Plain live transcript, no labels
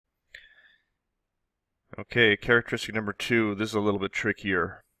Okay, characteristic number 2, this is a little bit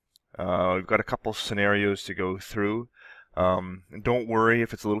trickier. We've got a couple scenarios to go through. And don't worry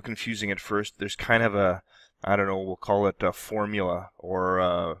if it's a little confusing at first. There's kind of a, I don't know, we'll call it a formula or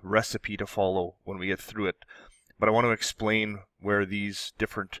a recipe to follow when we get through it. But I want to explain where these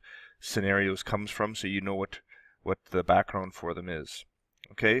different scenarios comes from so you know what the background for them is.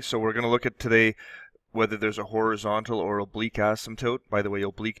 Okay, so we're going to look at today whether there's a horizontal or oblique asymptote. By the way,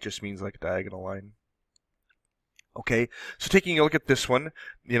 oblique just means like a diagonal line. Okay, so taking a look at this one,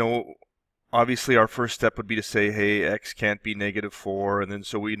 obviously our first step would be to say, hey, x can't be -4, and then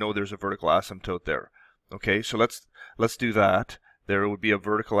so we know there's a vertical asymptote there. Okay, so let's do that. There would be a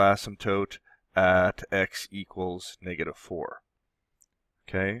vertical asymptote at x equals -4.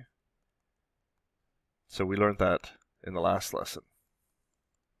 Okay, so we learned that in the last lesson.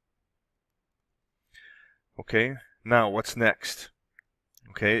 Okay, now what's next?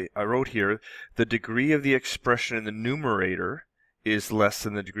 Okay, I wrote here, the degree of the expression in the numerator is less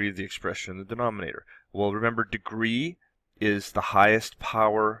than the degree of the expression in the denominator. Well, remember, degree is the highest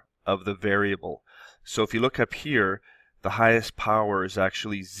power of the variable. So if you look up here, the highest power is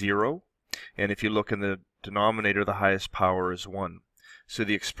actually 0. And if you look in the denominator, the highest power is 1. So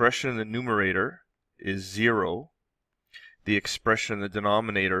the expression in the numerator is 0. The expression in the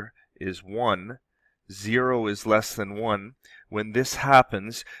denominator is 1. 0 is less than 1. When this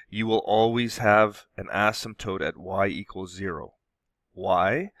happens, you will always have an asymptote at y equals 0.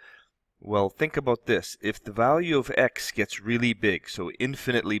 Why? Well, think about this. If the value of x gets really big, so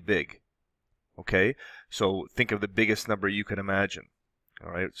infinitely big, okay? So think of the biggest number you can imagine.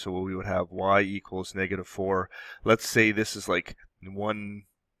 All right, so we would have y equals -4. Let's say this is like 1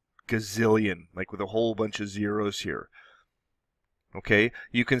 gazillion, like with a whole bunch of zeros here. Okay,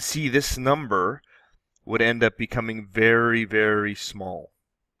 you can see this number would end up becoming very, very small.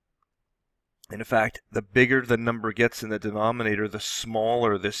 In fact, the bigger the number gets in the denominator, the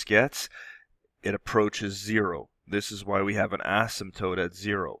smaller this gets. It approaches 0. This is why we have an asymptote at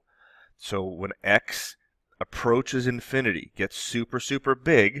 0. So when x approaches infinity, gets super, super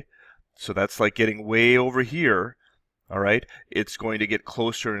big, so that's like getting way over here, all right, it's going to get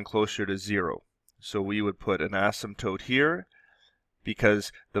closer and closer to 0. So we would put an asymptote here,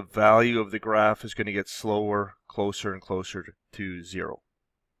 because the value of the graph is going to get slower, closer and closer to 0.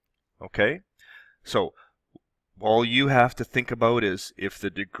 Okay? So all you have to think about is if the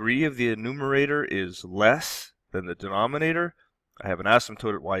degree of the numerator is less than the denominator, I have an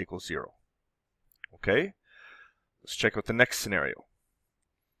asymptote at y equals 0. Okay? Let's check out the next scenario.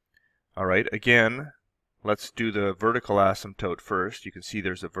 All right, again, let's do the vertical asymptote first. You can see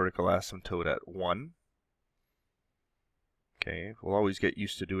there's a vertical asymptote at 1. Okay, we'll always get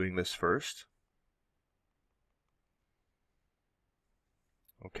used to doing this first.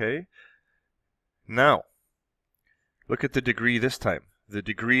 Okay, now look at the degree this time. The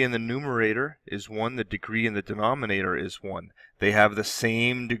degree in the numerator is 1, the degree in the denominator is 1. They have the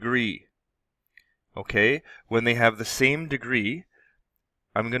same degree. Okay, when they have the same degree,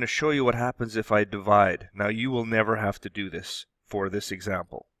 I'm going to show you what happens if I divide. Now you will never have to do this for this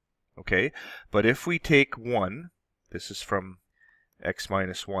example. Okay, but if we take 1, this is from x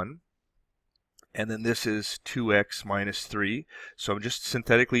minus 1. And then this is 2x minus 3. So I'm just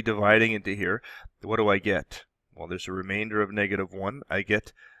synthetically dividing into here. What do I get? Well, there's a remainder of -1. I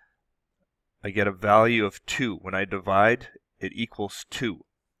get a value of 2. When I divide, it equals 2.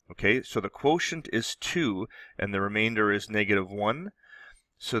 Okay, so the quotient is 2, and the remainder is -1.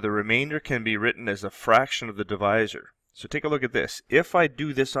 So the remainder can be written as a fraction of the divisor. So take a look at this. If I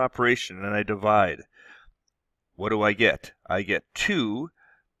do this operation and I divide, what do I get? I get 2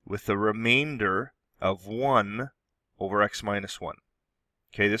 with the remainder of 1 over x minus 1.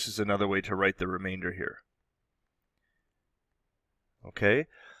 Okay, this is another way to write the remainder here. Okay,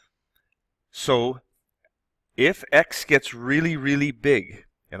 so if x gets really, really big,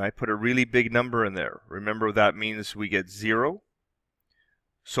 and I put a really big number in there, remember that means we get 0.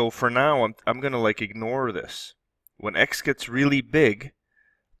 So for now, I'm going to like ignore this. When x gets really big,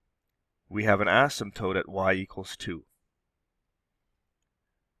 we have an asymptote at y equals 2.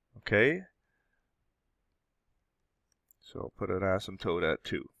 Okay? So I'll put an asymptote at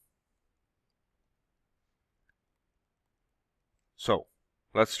 2. So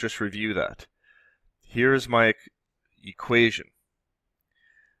let's just review that. Here's my equation.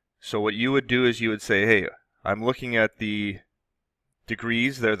 So what you would do is you would say, hey, I'm looking at the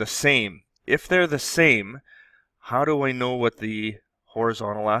degrees. They're the same. If they're the same, how do I know what the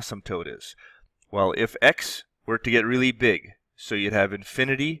horizontal asymptote is? Well, if x were to get really big, so you'd have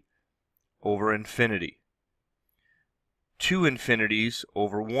infinity over infinity. 2 infinities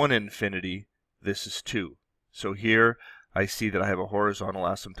over 1 infinity this is 2. So here I see that I have a horizontal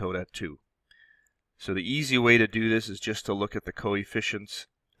asymptote at 2. So the easy way to do this is just to look at the coefficients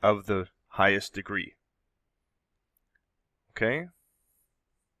of the highest degree. Okay?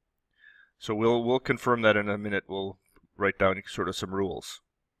 So we'll confirm that in a minute. We'll write down sort of some rules.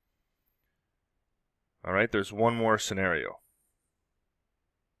 All right, there's one more scenario.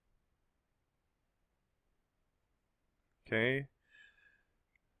 Okay.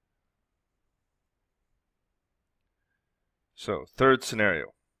 So, third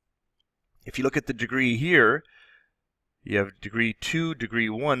scenario. If you look at the degree here, you have degree 2, degree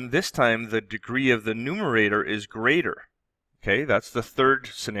 1. This time, the degree of the numerator is greater. Okay, that's the third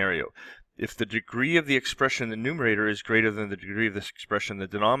scenario. If the degree of the expression in the numerator is greater than the degree of this expression in the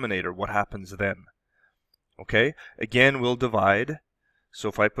denominator, what happens then? Okay, again, we'll divide. So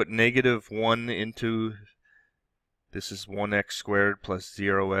if I put negative 1 into, this is 1x squared plus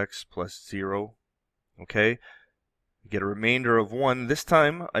 0x plus 0. Okay, you get a remainder of 1. This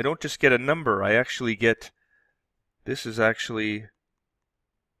time, I don't just get a number. I actually get, this is actually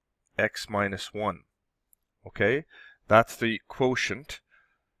x minus 1. Okay, that's the quotient.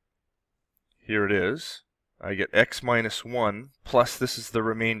 Here it is. I get x minus 1 plus this is the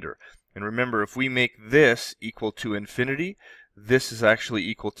remainder. And remember, if we make this equal to infinity, this is actually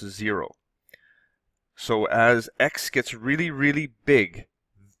equal to 0. So as x gets really, really big,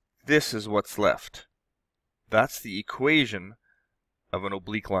 this is what's left. That's the equation of an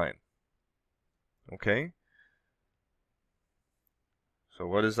oblique line. Okay? So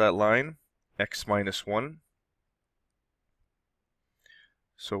what is that line? X minus 1.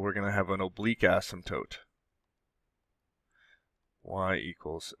 So we're going to have an oblique asymptote. Y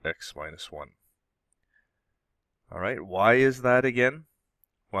equals x minus 1. All right, why is that again?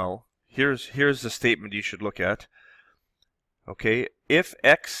 Well, here's the statement you should look at. Okay, if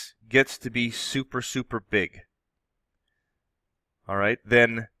x gets to be super, super big, all right,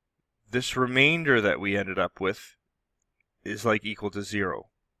 then this remainder that we ended up with is like equal to 0.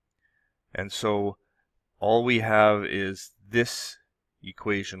 And so all we have is this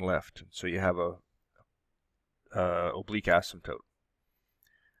equation left. So you have a oblique asymptote.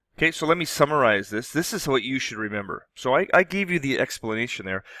 Okay, so let me summarize this. This is what you should remember. So I gave you the explanation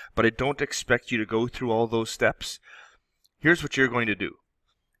there, but I don't expect you to go through all those steps. Here's what you're going to do.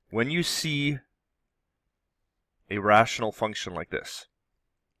 When you see a rational function like this,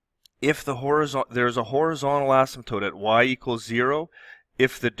 if there's a horizontal asymptote at y equals 0,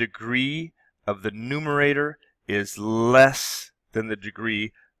 if the degree of the numerator is less than the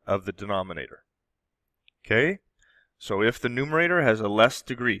degree of the denominator. Okay? So if the numerator has a less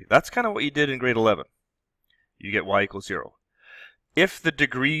degree, that's kind of what you did in grade 11. You get y equals 0. If the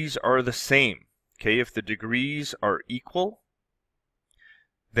degrees are the same, okay, if the degrees are equal,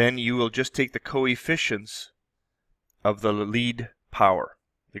 then you will just take the coefficients of the lead power,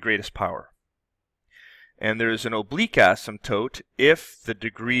 the greatest power. And there is an oblique asymptote if the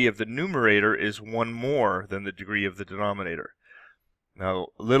degree of the numerator is 1 more than the degree of the denominator. Now,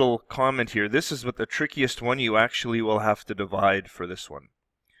 little comment here, this is what the trickiest one. You actually will have to divide for this one.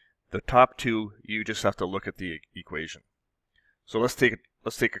 The top two, you just have to look at the equation. So let's take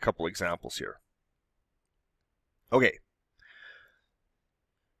a couple examples here. Okay.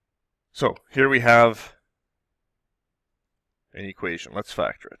 So here we have an equation. Let's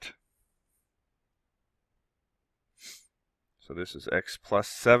factor it. So this is x plus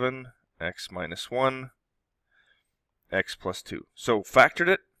 7, x minus 1, x plus 2. So factored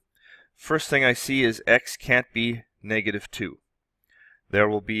it. First thing I see is x can't be negative 2. There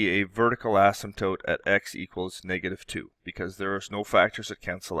will be a vertical asymptote at x equals negative 2 because there is no factors that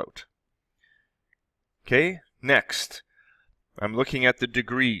cancel out. Okay, next, I'm looking at the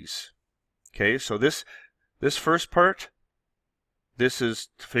degrees. Okay, so this first part, this is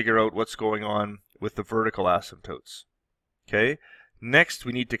to figure out what's going on with the vertical asymptotes. Okay, next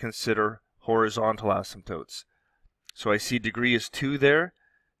we need to consider horizontal asymptotes. So I see degree is 2 there,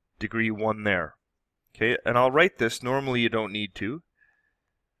 degree 1 there. Okay, and I'll write this. Normally you don't need to.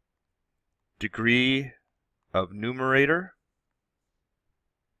 Degree of numerator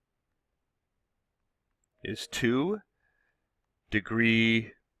is 2.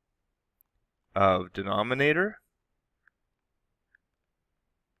 Degree of denominator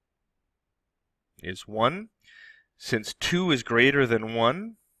is 1. Since 2 is greater than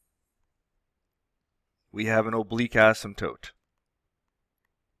 1, we have an oblique asymptote.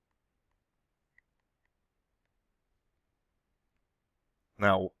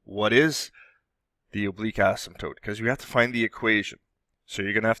 Now, what is the oblique asymptote? Because we have to find the equation. So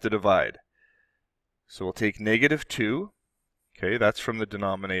you're going to have to divide. So we'll take negative 2. Okay, that's from the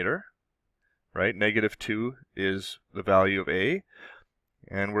denominator. right? Negative 2 is the value of a,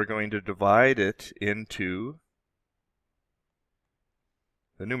 and we're going to divide it into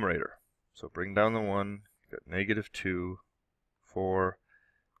the numerator. So bring down the 1, got negative 2, 4,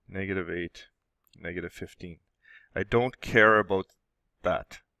 negative 8, negative 15. I don't care about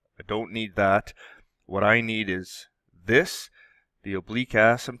that. I don't need that. What I need is this. The oblique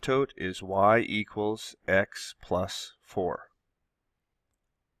asymptote is y equals x plus 4.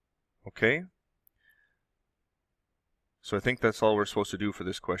 Okay? So I think that's all we're supposed to do for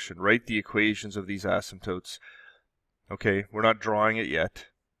this question. Write the equations of these asymptotes. Okay, we're not drawing it yet.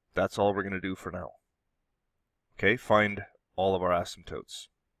 That's all we're going to do for now. Okay, find all of our asymptotes.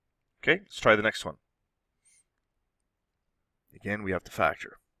 Okay, let's try the next one. Again, we have to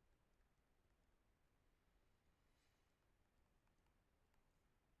factor.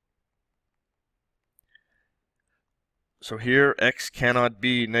 So here, x cannot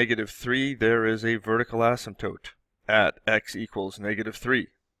be negative 3. There is a vertical asymptote at x equals negative 3.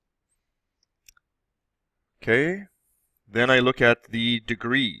 Okay, then I look at the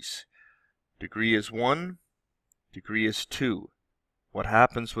degrees. Degree is 1, degree is 2. What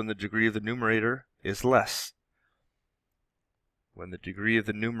happens when the degree of the numerator is less? When the degree of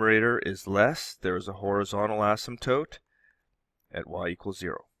the numerator is less, there is a horizontal asymptote at y equals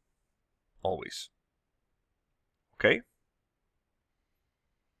 0. Always. Okay?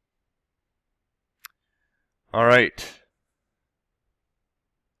 All right.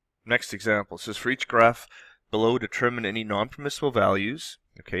 Next example. It says for each graph below, determine any non-permissible values.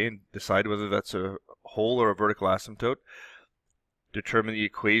 Okay, and decide whether that's a whole or a vertical asymptote. Determine the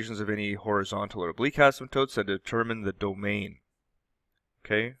equations of any horizontal or oblique asymptotes, and determine the domain.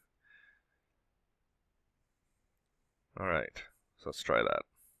 Okay? All right. So let's try that.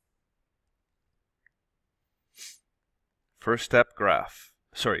 First step, graph.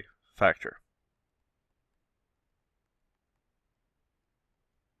 Sorry, factor.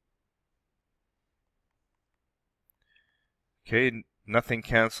 Okay, nothing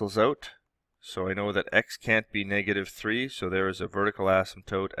cancels out, so I know that x can't be negative 3, so there is a vertical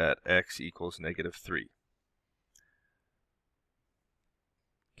asymptote at x equals negative 3.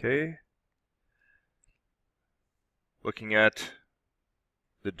 Okay, looking at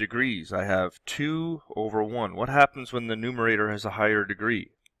the degrees, I have 2 over 1. What happens when the numerator has a higher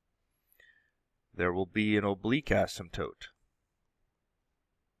degree? There will be an oblique asymptote.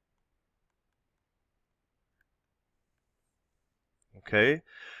 Okay,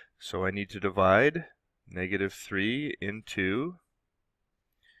 so I need to divide negative 3 into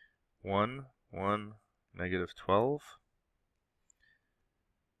 1, 1, negative 12.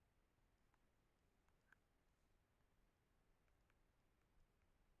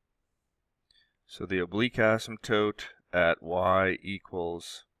 So the oblique asymptote at y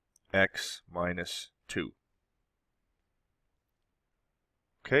equals x minus 2.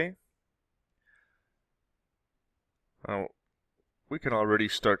 Okay? Now, we can already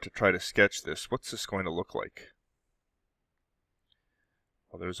start to try to sketch this. What's this going to look like?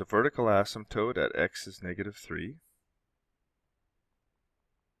 Well, there's a vertical asymptote at x is negative 3.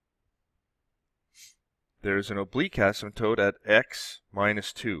 There's an oblique asymptote at x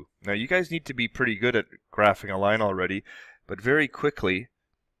minus 2. Now, you guys need to be pretty good at graphing a line already, but very quickly,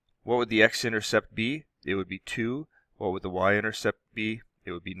 what would the x-intercept be? It would be 2. What would the y-intercept be?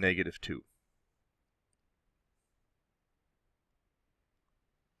 It would be negative 2.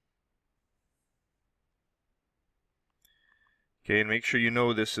 Okay, and make sure you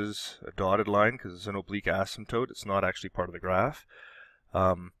know this is a dotted line because it's an oblique asymptote. It's not actually part of the graph.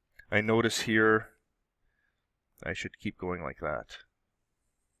 I notice here I should keep going like that.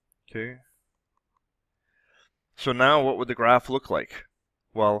 Okay. So now what would the graph look like?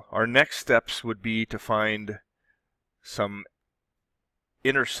 Well, our next steps would be to find some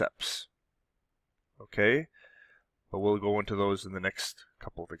intercepts. Okay? But we'll go into those in the next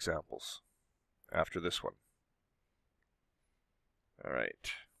couple of examples after this one. All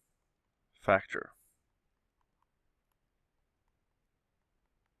right. Factor.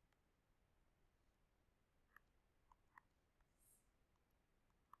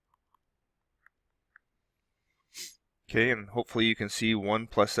 Okay, and hopefully you can see 1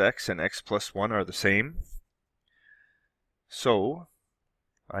 plus x and x plus 1 are the same. So,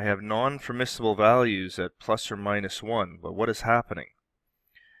 I have non-permissible values at plus or minus 1, but what is happening?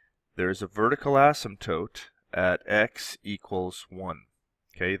 There is a vertical asymptote at x equals 1.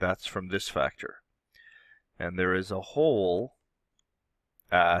 Okay, that's from this factor. And there is a hole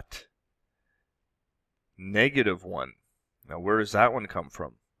at negative 1. Now, where does that one come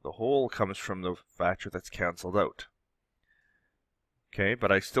from? The hole comes from the factor that's canceled out. Okay,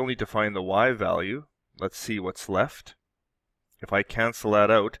 but I still need to find the y value. Let's see what's left. If I cancel that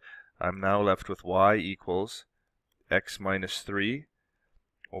out, I'm now left with y equals x minus 3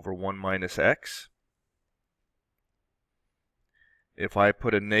 over 1 minus x. If I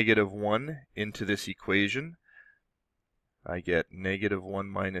put a negative 1 into this equation, I get negative 1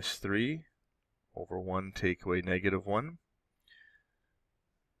 minus 3 over 1 take away negative 1.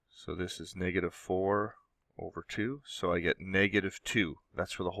 So this is negative 4 over 2. So I get negative 2.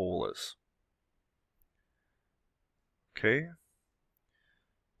 That's where the hole is. Okay.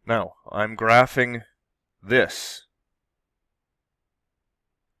 Now, I'm graphing this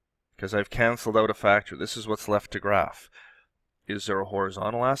because I've canceled out a factor. This is what's left to graph. Is there a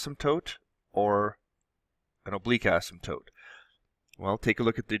horizontal asymptote or an oblique asymptote? Well, take a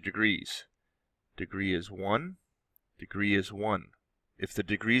look at the degrees. Degree is 1. Degree is 1. If the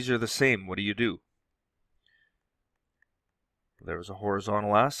degrees are the same, what do? There's a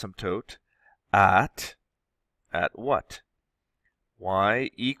horizontal asymptote at what? Y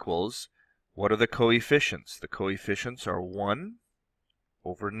equals, what are the coefficients? The coefficients are 1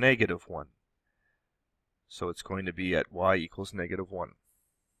 over negative 1. So it's going to be at y equals negative 1.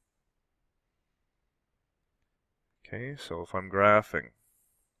 Okay, so if I'm graphing,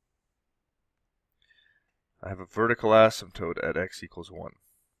 I have a vertical asymptote at x equals 1.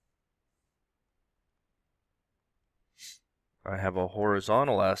 I have a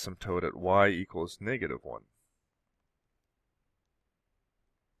horizontal asymptote at y equals negative 1.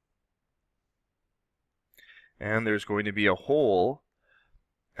 And there's going to be a hole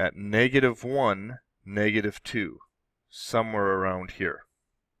at negative 1, negative 2, somewhere around here.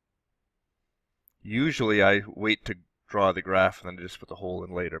 Usually I wait to draw the graph and then just put the hole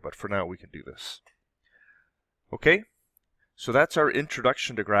in later, but for now we can do this. Okay, so that's our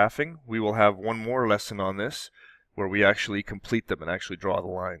introduction to graphing. We will have one more lesson on this where we actually complete them and actually draw the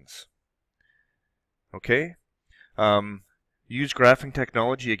lines. Okay, use graphing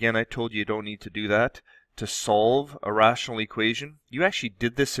technology. Again, I told you don't need to do that to solve a rational equation. You actually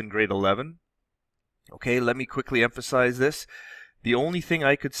did this in grade 11. Okay, let me quickly emphasize this. The only thing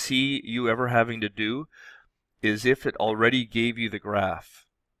I could see you ever having to do is if it already gave you the graph.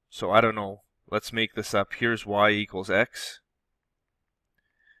 So I don't know, let's make this up. Here's y equals x.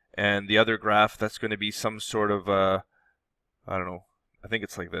 And the other graph, that's going to be some sort of, I don't know, I think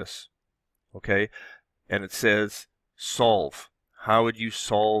it's like this. Okay, and it says solve. How would you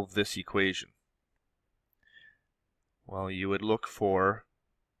solve this equation? Well, you would look for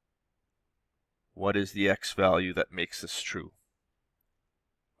what is the x value that makes this true.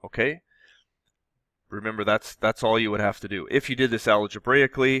 Okay? Remember, that's all you would have to do. If you did this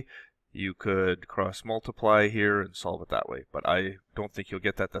algebraically, you could cross multiply here and solve it that way. But I don't think you'll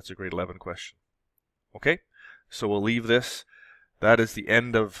get that. That's a grade 11 question. Okay? So we'll leave this. That is the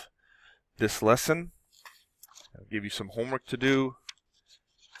end of this lesson. I'll give you some homework to do.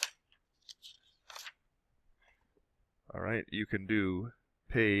 All right, you can do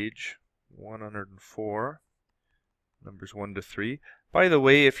page 104, numbers 1 to 3. By the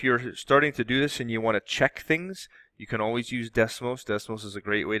way, if you're starting to do this and you want to check things, you can always use Desmos. Desmos is a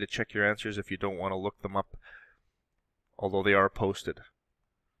great way to check your answers if you don't want to look them up, although they are posted.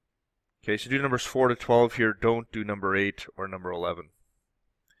 Okay, so do numbers 4 to 12 here. Don't do number 8 or number 11.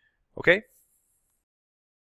 Okay?